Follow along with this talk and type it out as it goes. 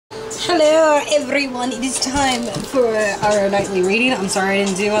Hello everyone, it is time for our nightly reading. I'm sorry I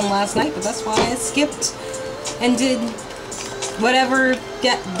didn't do one last night, but that's why I skipped and did whatever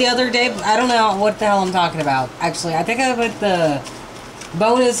the other day. I don't know what the hell I'm talking about. Actually, I think I put the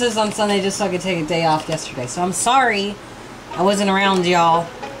bonuses on Sunday just so I could take a day off yesterday. So I'm sorry I wasn't around, y'all.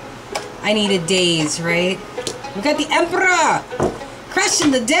 I needed days, right? We got the Emperor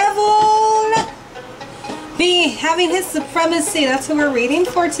crushing the devil, having his supremacy. That's who we're reading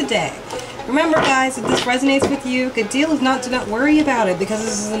for today. Remember, guys, if this resonates with you, good deal. If not, do not worry about it, because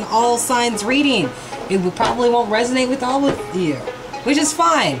this is an all signs reading. It probably won't resonate with all of you, which is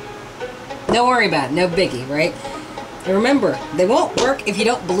fine. Don't worry about it. No biggie, right? And remember, they won't work if you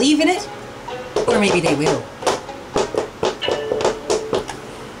don't believe in it, or maybe they will.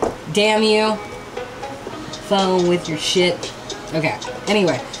 Damn you. Phone with your shit. Okay,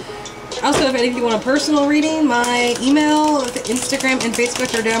 anyway. Also, if any of you want a personal reading, my email, Instagram, and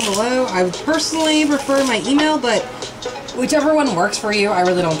Facebook are down below. I would personally prefer my email, but whichever one works for you, I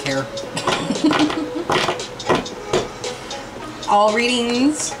really don't care. All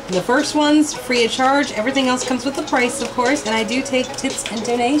readings, the first one's free of charge. Everything else comes with a price, of course, and I do take tips and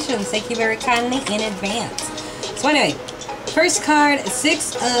donations. Thank you very kindly in advance. So anyway, first card,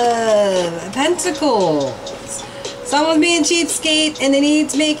 Six of Pentacles. Someone's being cheapskate and they need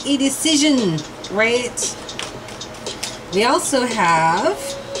to make a decision, right? We also have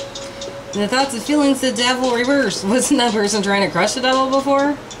the thoughts and feelings of the devil reversed. Wasn't that person trying to crush the devil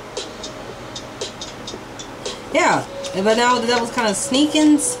before? Yeah, but now the devil's kind of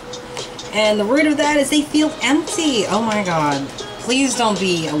sneaking. And the root of that is they feel empty. Oh my god. Please don't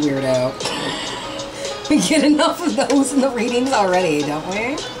be a weirdo. We get enough of those in the readings already, don't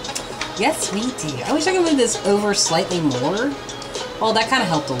we? Yes, we do. I wish I could move this over slightly more. Well, that kind of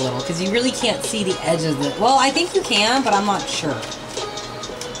helped a little, because you really can't see the edge of it. Well, I think you can, but I'm not sure.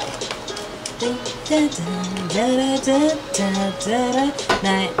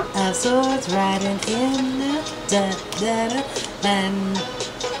 Knight of Swords riding in the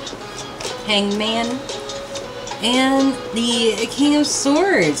Hangman. And the King of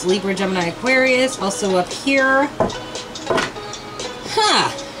Swords. Libra, Gemini, Aquarius. Also up here.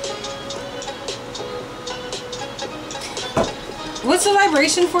 Huh. What's the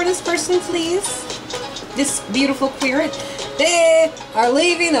vibration for this person, please? This beautiful Querent. They are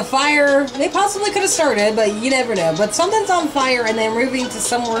leaving the fire. They possibly could have started, but you never know. But something's on fire and they're moving to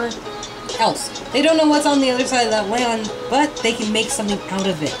somewhere else. They don't know what's on the other side of that land, but they can make something out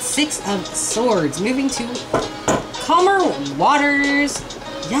of it. Six of Swords. Moving to calmer waters.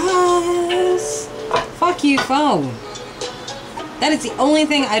 Yes. Fuck you, phone. That is the only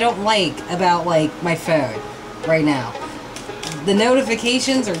thing I don't like about, like, my phone right now. The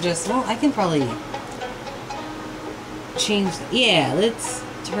notifications are just, well, I can probably change, yeah, let's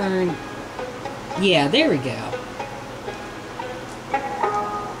turn, yeah, there we go.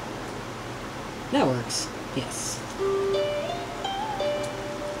 That works, yes.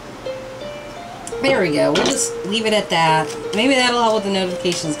 There we go, we'll just leave it at that. Maybe that'll help with the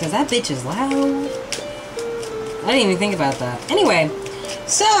notifications, because that bitch is loud. I didn't even think about that. Anyway,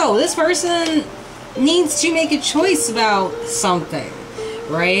 so, this person needs to make a choice about something,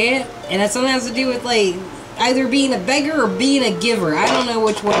 right? And that something has to do with, like, either being a beggar or being a giver. I don't know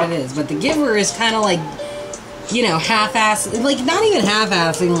which one it is, but the giver is kind of like, you know, half-ass, like, not even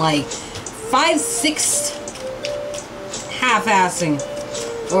half-assing, like 5/6 half-assing,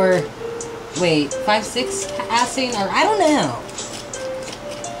 or wait, 5/6 assing, or I don't know.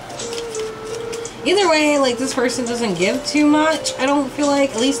 Either way, like, this person doesn't give too much, I don't feel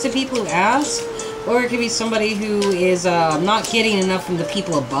like, at least to people who ask. Or it could be somebody who is not getting enough from the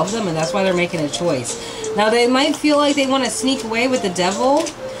people above them, and that's why they're making a choice. Now, they might feel like they want to sneak away with the devil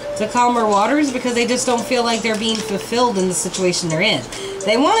to calmer waters because they just don't feel like they're being fulfilled in the situation they're in.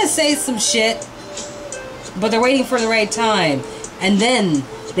 They want to say some shit, but they're waiting for the right time, and then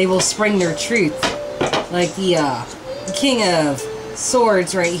they will spring their truth. Like the King of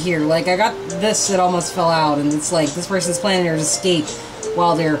Swords right here. Like, I got this that almost fell out, and it's like this person's planning to escape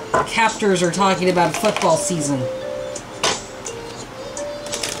while their captors are talking about football season.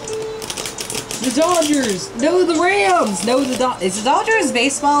 The Dodgers! No, the Rams! No, the Is the Dodgers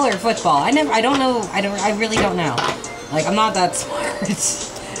baseball or football? I don't know. I really don't know. Like, I'm not that smart.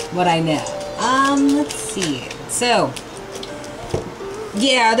 But I know. Let's see. So,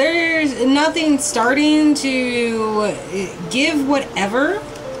 yeah, there's nothing starting to give whatever.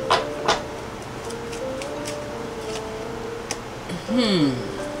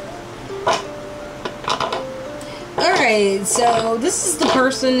 Alright, so this is the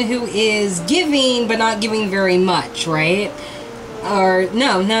person who is giving, but not giving very much, right? Or,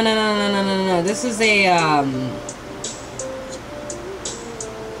 no. This is a,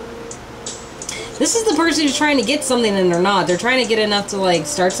 this is the person who's trying to get something and they're not. They're trying to get enough to, like,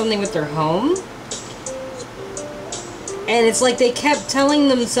 start something with their home. And it's like they kept telling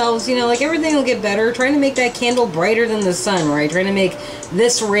themselves, you know, like, everything will get better. Trying to make that candle brighter than the sun, right? Trying to make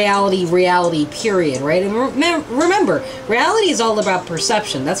this reality, period, right? And remember, reality is all about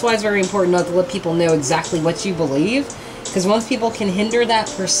perception. That's why it's very important not to let people know exactly what you believe. Because once people can hinder that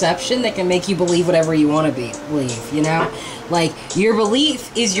perception, they can make you believe whatever you want to believe, you know? Like, your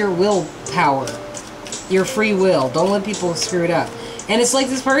belief is your willpower. Your free will. Don't let people screw it up. And it's like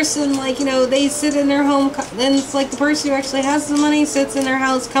this person, like, you know, they sit in their home, then it's like the person who actually has the money sits in their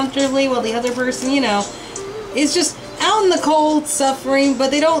house comfortably while the other person, you know, is just out in the cold suffering,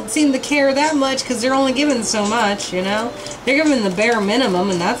 but they don't seem to care that much because they're only given so much, you know. They're given the bare minimum,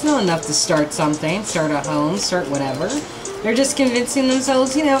 and that's not enough to start something, start a home, start whatever. They're just convincing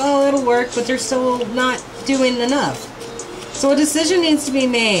themselves, you know, oh, it'll work, but they're still not doing enough. So a decision needs to be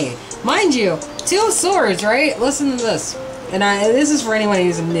made. Mind you, Two of Swords, right? Listen to this. And this is for anyone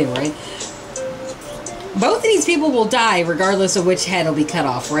who's new, right? Both of these people will die regardless of which head will be cut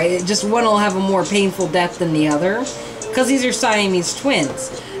off, right? Just one will have a more painful death than the other. Because these are Siamese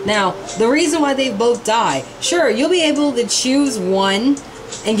twins. Now, the reason why they both die, sure, you'll be able to choose one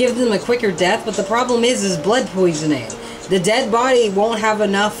and give them a quicker death, but the problem is blood poisoning. The dead body won't have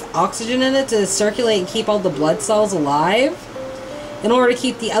enough oxygen in it to circulate and keep all the blood cells alive in order to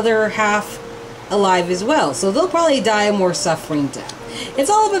keep the other half alive as well. So they'll probably die a more suffering death. It's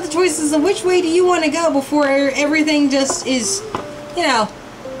all about the choices of which way do you want to go before everything just is, you know,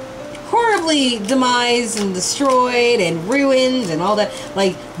 horribly demised and destroyed and ruined and all that.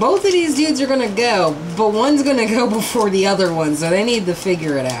 Like, both of these dudes are going to go, but one's going to go before the other one, so they need to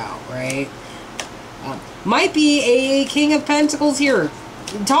figure it out, right? Might be a King of Pentacles here,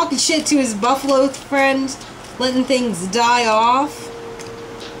 talking shit to his buffalo friend, letting things die off.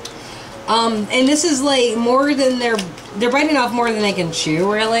 And this is like more than they're biting off more than they can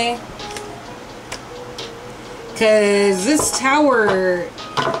chew, really. Because this tower,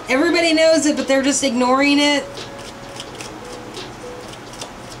 everybody knows it, but they're just ignoring it.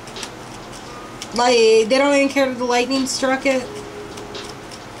 Like, they don't even care that the lightning struck it.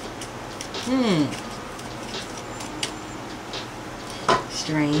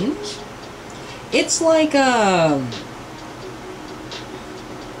 Strange. It's like,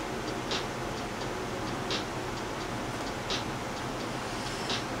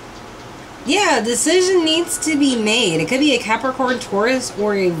 yeah, a decision needs to be made. It could be a Capricorn, Taurus,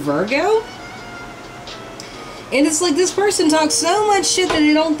 or a Virgo. And it's like this person talks so much shit that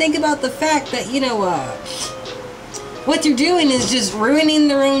they don't think about the fact that, you know, what they're doing is just ruining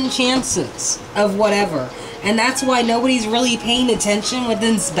their own chances of whatever. And that's why nobody's really paying attention when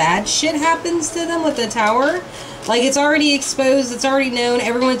this bad shit happens to them with the tower. Like, it's already exposed, it's already known,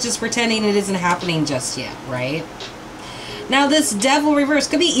 everyone's just pretending it isn't happening just yet, right? Now, this Devil reverse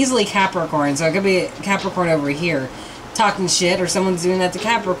could be easily Capricorn, so it could be Capricorn over here talking shit, or someone's doing that to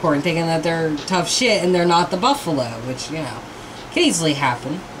Capricorn, thinking that they're tough shit and they're not the buffalo, which, you know, could easily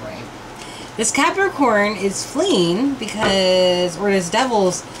happen, right? This Capricorn is fleeing because, or this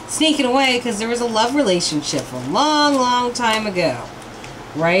Devil's sneaking away because there was a love relationship a long, long time ago,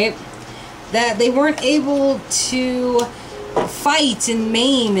 right? That they weren't able to fight and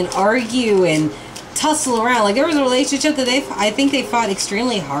maim and argue and tussle around. Like, there was a relationship that I think they fought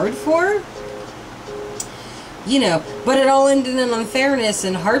extremely hard for, you know, but it all ended in unfairness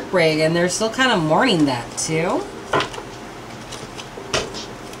and heartbreak, and they're still kind of mourning that too.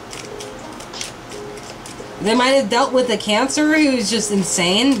 They might have dealt with a Cancer who's just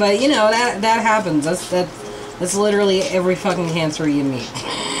insane, but you know, that happens. That's literally every fucking Cancer you meet.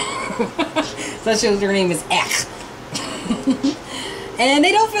 Especially if their name is Ek. And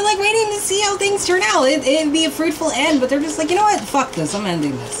they don't feel like waiting to see how things turn out. It'd be a fruitful end, but they're just like, you know what? Fuck this. I'm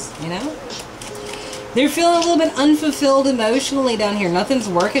ending this, you know? They're feeling a little bit unfulfilled emotionally down here. Nothing's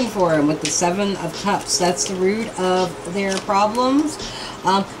working for them with the Seven of Cups. That's the root of their problems.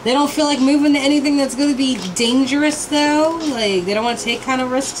 They don't feel like moving to anything that's going to be dangerous, though. Like, they don't want to take kind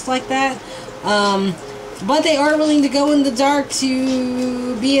of risks like that. But they are willing to go in the dark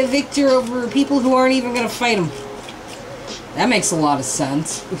to be a victor over people who aren't even going to fight them. That makes a lot of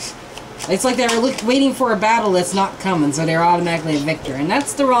sense. It's like they're waiting for a battle that's not coming, so they're automatically a victor. And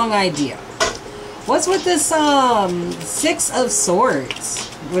that's the wrong idea. What's with this Six of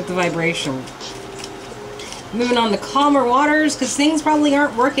Swords with the vibration? Moving on to calmer waters, because things probably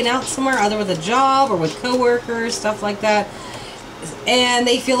aren't working out somewhere, either with a job or with coworkers, stuff like that. And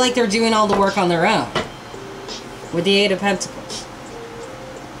they feel like they're doing all the work on their own. With the Eight of Pentacles.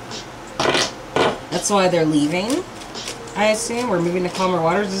 That's why they're leaving, I assume. We're moving to calmer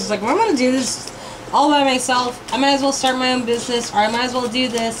waters. It's just like, well, I'm going to do this all by myself. I might as well start my own business, or I might as well do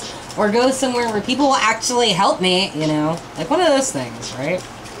this, or go somewhere where people will actually help me, you know? Like one of those things, right?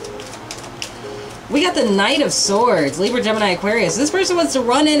 We got the Knight of Swords, Libra, Gemini, Aquarius. This person wants to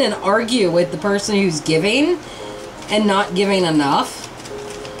run in and argue with the person who's giving and not giving enough.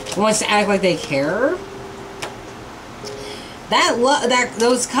 Wants to act like they care.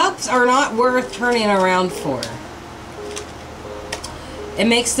 Those cups are not worth turning around for. It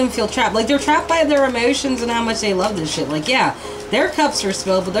makes them feel trapped. Like, they're trapped by their emotions and how much they love this shit. Like, yeah, their cups are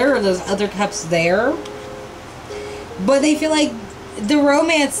spilled, but there are those other cups there. But they feel like the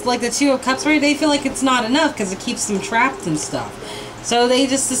romance, like the Two of Cups, right, they feel like it's not enough because it keeps them trapped and stuff. So they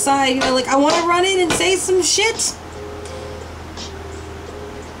just decide, you know, like, I want to run in and say some shit.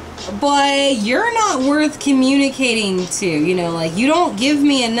 But you're not worth communicating to, you know, like, you don't give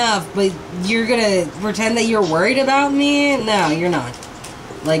me enough, but you're gonna pretend that you're worried about me? No, you're not.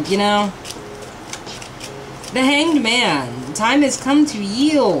 Like, you know, the Hanged Man. Time has come to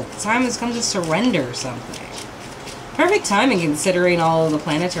yield. Time has come to surrender something. Perfect timing considering all of the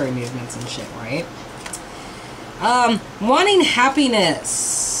planetary movements and shit, right? Wanting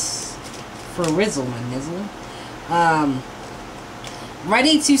happiness. For Rizzle, my nizzle.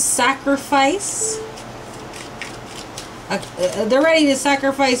 Ready to sacrifice. They're ready to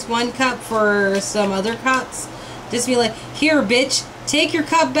sacrifice one cup for some other cups. Just be like, here, bitch, take your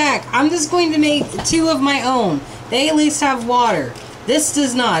cup back. I'm just going to make 2 of my own. They at least have water. This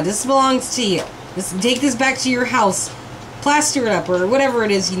does not. This belongs to you. Take this back to your house. Plaster it up or whatever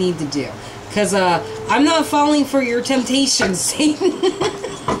it is you need to do. Because I'm not falling for your temptations, Satan.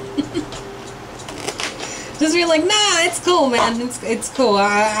 Just be like, nah, it's cool, man. It's cool.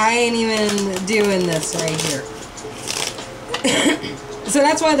 I ain't even doing this right here. So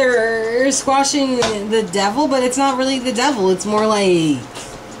that's why they're squashing the devil, but it's not really the devil. It's more like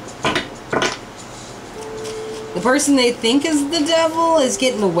the person they think is the devil is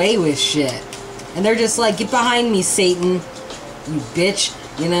getting away with shit. And they're just like, get behind me, Satan. You bitch,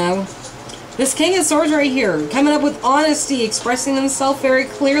 you know? This King of Swords right here, coming up with honesty, expressing himself very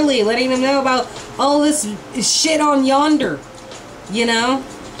clearly, letting them know about all this shit on yonder, you know?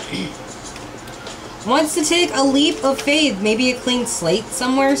 Wants to take a leap of faith, maybe a clean slate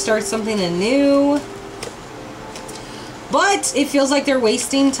somewhere, start something anew. But it feels like they're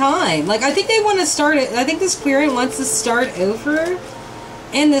wasting time. Like, I think they want to start it. I think this Querent wants to start over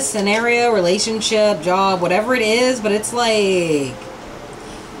in this scenario, relationship, job, whatever it is. But it's like,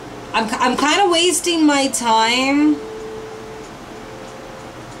 I'm kind of wasting my time.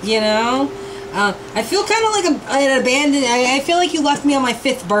 You know? I feel kind of like an abandoned. I feel like you left me on my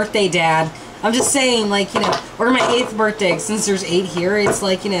 5th birthday, Dad. I'm just saying, like, you know, or my 8th birthday, since there's 8 here, it's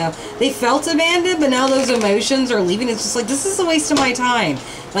like, you know, they felt abandoned, but now those emotions are leaving. It's just like, this is a waste of my time.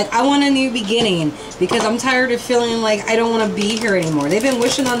 Like, I want a new beginning, because I'm tired of feeling like I don't want to be here anymore. They've been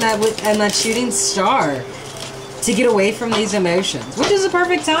wishing on that shooting star to get away from these emotions, which is a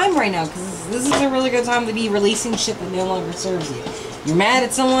perfect time right now, because this is a really good time to be releasing shit that no longer serves you. You're mad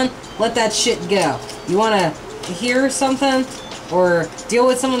at someone, let that shit go. You want to hear something or deal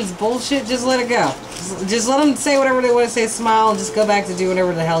with someone's bullshit, just let it go. Just let them say whatever they want to say, smile, and just go back to doing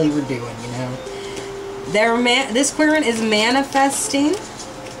whatever the hell you were doing, you know? This Querent is manifesting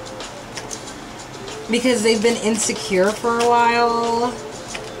because they've been insecure for a while.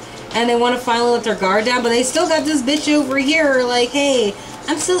 And they want to finally let their guard down, but they still got this bitch over here like, hey,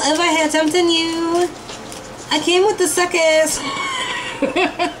 I'm still tempting you. I came with the suckers.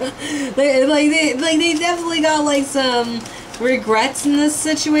 they definitely got like some regrets in this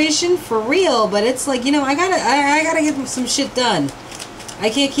situation for real, but it's like, you know, I gotta get some shit done. I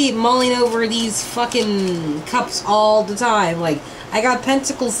can't keep mulling over these fucking cups all the time. Like, I got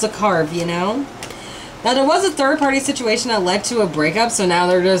pentacles to carve, you know? Now, there was a third-party situation that led to a breakup, so now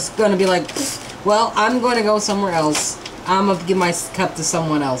they're just gonna be like, well, I'm going to go somewhere else. I'm gonna give my cup to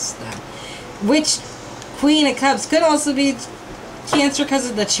someone else then. Which, Queen of Cups could also be Cancer because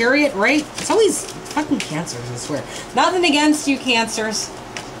of the Chariot, right? It's always fucking Cancers, I swear. Nothing against you, Cancers.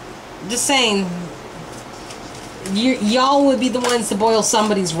 Just saying, y'all would be the ones to boil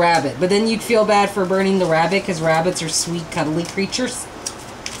somebody's rabbit, but then you'd feel bad for burning the rabbit because rabbits are sweet, cuddly creatures.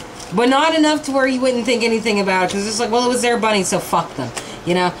 But not enough to where you wouldn't think anything about it, because it's like, well, it was their bunny, so fuck them.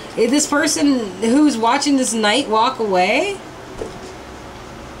 You know? If this person who's watching this knight walk away,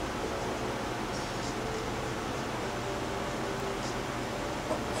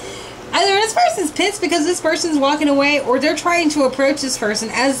 this person's pissed because this person's walking away, or they're trying to approach this person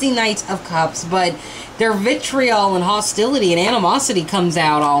as the Knight of Cups, but their vitriol and hostility and animosity comes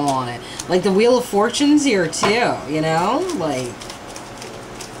out all on it. Like the Wheel of Fortune's here too, you know? Like,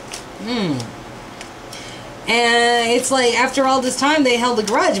 And it's like, after all this time, they held a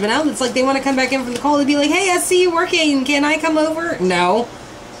grudge, but now it's like they want to come back in from the cold and be like, hey, I see you working, can I come over? No.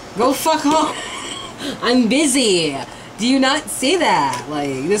 Go fuck home. I'm busy. Do you not see that?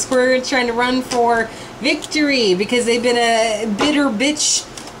 Like, this Querent's trying to run for victory because they've been a bitter bitch,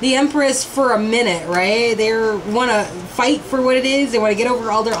 the Empress, for a minute, right? They want to fight for what it is. They want to get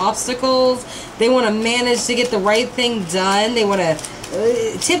over all their obstacles. They want to manage to get the right thing done. They want to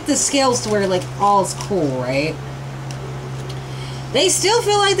tip the scales to where, like, all's cool, right? They still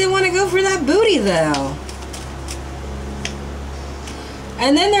feel like they want to go for that booty, though.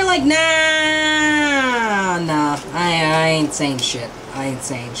 And then they're like, nah, I ain't saying shit. I ain't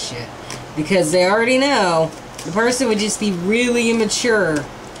saying shit. Because they already know the person would just be really immature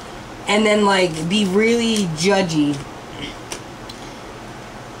and then, like, be really judgy.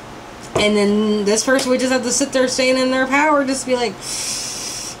 And then this person would just have to sit there staying in their power, just be like,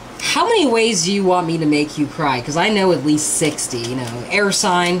 how many ways do you want me to make you cry? Because I know at least 60, you know. Air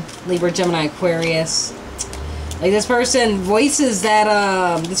sign, Libra, Gemini, Aquarius. Like, this person voices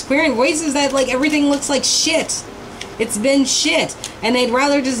that, this Querent voices that, like, everything looks like shit. It's been shit. And they'd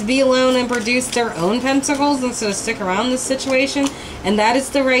rather just be alone and produce their own pentacles than to stick around this situation. And that is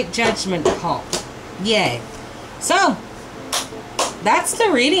the right judgment call. Yay. So, that's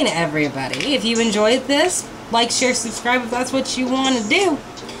the reading, everybody. If you enjoyed this, like, share, subscribe if that's what you want to do.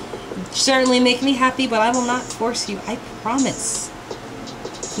 It'd certainly make me happy, but I will not force you. I promise.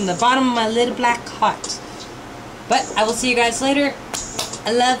 From the bottom of my little black heart. But I will see you guys later.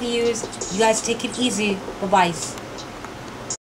 I love yous. You guys take it easy. Bye-bye.